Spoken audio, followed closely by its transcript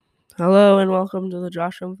Hello and welcome to the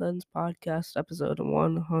Josh and Friends podcast, episode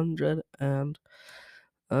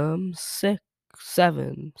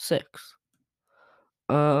 106.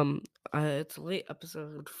 Um, it's a late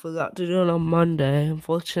episode. Forgot to do it on Monday.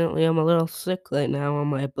 Unfortunately, I'm a little sick right now on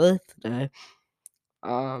my birthday.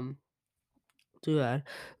 Um, Too bad.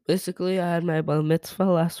 Basically, I had my bar mitzvah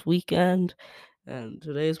last weekend, and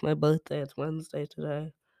today's my birthday. It's Wednesday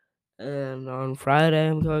today. And on Friday,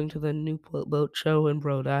 I'm going to the Newport Boat Show in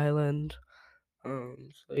Rhode Island. So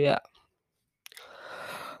yeah.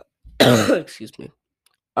 Excuse me.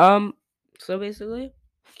 So basically,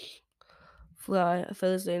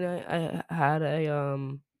 Thursday night I had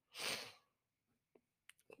a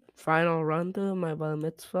final run through my bar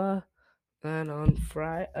mitzvah, and on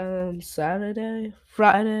Friday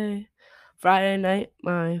night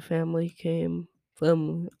my family came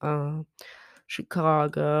from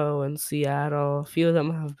Chicago and Seattle. A few of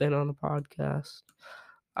them have been on the podcast.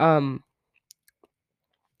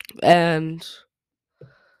 And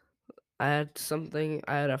I had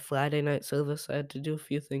a Friday night service I had to do a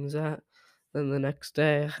few things at. Then the next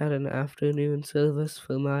day I had an afternoon service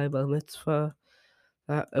for my bar mitzvah.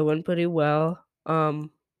 It went pretty well.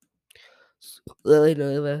 Really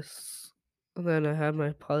nervous. And then I had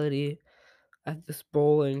my party at this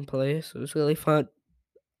bowling place. It was really fun.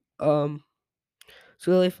 Um, it's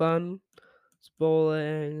really fun. It's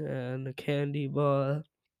bowling and a candy bar.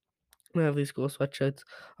 I have these cool sweatshirts.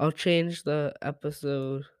 I'll change the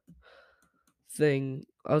episode thing.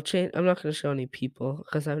 I'm not gonna show any people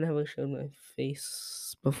because I've never shown my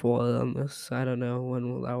face before on this. I don't know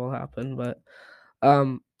when that will happen, but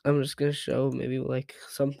I'm just gonna show maybe like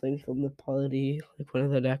something from the party, like one of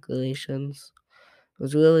the decorations. It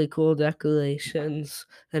was really cool decorations,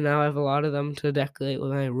 and now I have a lot of them to decorate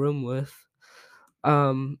my room with.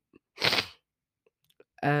 Um,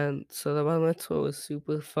 and so the bar mitzvah was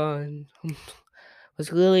super fun.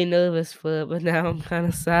 Was really nervous for it, but now I'm kind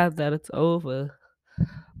of sad that it's over.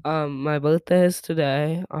 My birthday is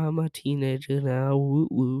today. I'm a teenager now.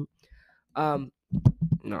 Woot woot. Um,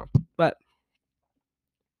 no, but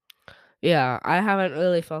yeah, I haven't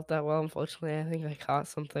really felt that well. Unfortunately, I think I caught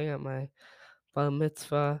something at my bar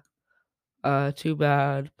mitzvah. Too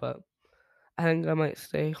bad, but I think I might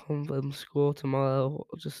stay home from school tomorrow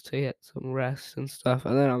just to get some rest and stuff.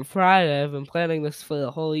 And then on Friday, I've been planning this for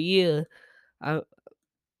the whole year. I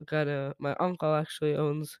my uncle actually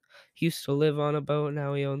he used to live on a boat.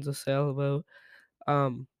 Now he owns a sailboat.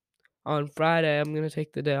 Um, on Friday, I'm gonna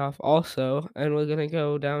take the day off also, and we're gonna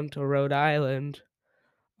go down to Rhode Island,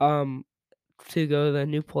 um, to go to the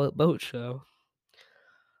Newport Boat Show.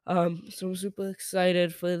 So I'm super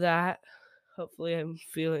excited for that. Hopefully, I'm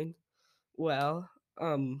feeling well.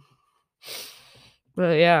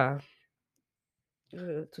 But yeah,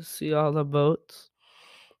 to see all the boats.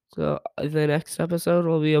 So the next episode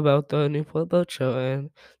will be about the Newport Boat Show, and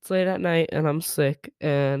it's late at night, and I'm sick,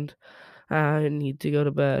 and I need to go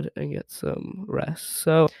to bed and get some rest.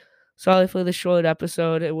 So sorry for the short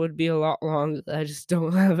episode. It would be a lot longer. I just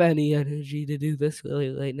don't have any energy to do this really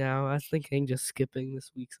right now. I was thinking just skipping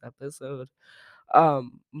this week's episode.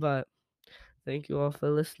 But thank you all for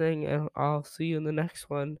listening, and I'll see you in the next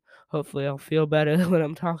one. Hopefully, I'll feel better when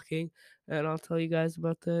I'm talking, and I'll tell you guys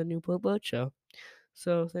about the Newport Boat Show.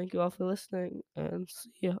 So thank you all for listening, and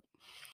see ya.